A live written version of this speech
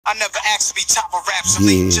I never asked to be top of raps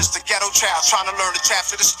elite, just a ghetto child trying to learn the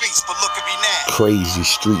traps of the streets, but look at me now. Crazy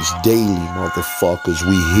streets daily, motherfuckers,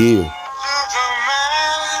 we here.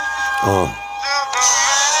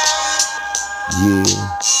 Yeah.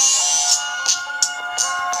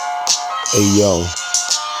 Hey yo.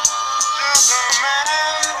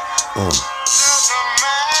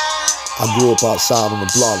 I grew up outside on the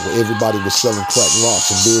block where everybody was selling crack rocks,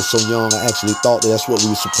 and being so young I actually thought that that's what we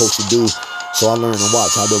were supposed to do. So I learned to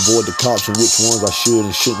watch how to avoid the cops and which ones I should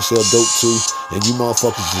and shouldn't sell dope to. And you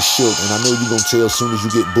motherfuckers just shook, and I know you gonna tell as soon as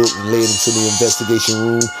you get booked and led into the investigation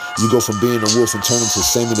room. You go from being a wolf and turning to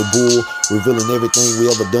Sammy the Bull, revealing everything we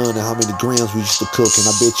ever done and how many grams we used to cook. And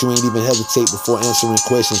I bet you ain't even hesitate before answering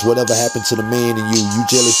questions. Whatever happened to the man in you? You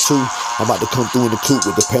jealous too? I'm about to come through in the coupe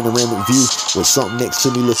with the panoramic view, with something next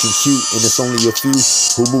to me looking cute, and it's only a few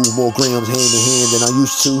who move more grams hand in hand than I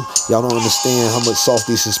used to. Y'all don't understand how much soft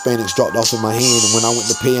these Hispanics dropped off in my hand, and when I went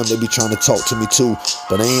to pay them, they be trying to talk to me too.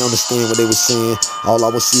 But I ain't understand what they was saying. All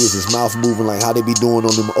I would see is his mouth moving like how they be doing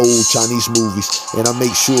on them old Chinese movies. And I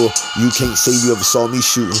make sure you can't say you ever saw me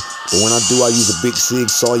shooting, but when I do, I use a big SIG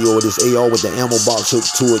Sawyer or this AR with the ammo box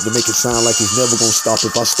hooked to it to make it sound like it's never gonna stop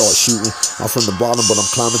if I start shooting. I'm from the bottom, but I'm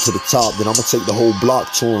climbing to the top. Then I'ma take the whole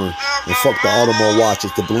block touring, and fuck the Audemars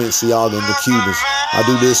watches, the Balenciaga and the Cubans. I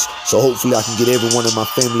do this so hopefully I can get everyone in my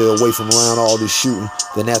family away from around all this shooting.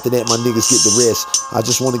 Then after that, my niggas get the rest. I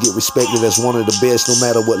just want to get respected as one of the best, no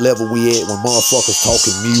matter what level we at, when motherfuckers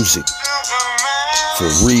talking music. For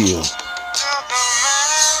real.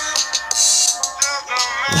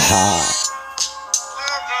 Ha.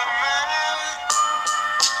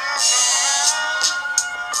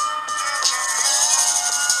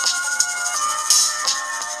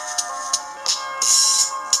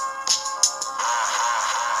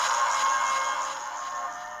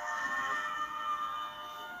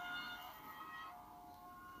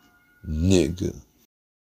 Nigga.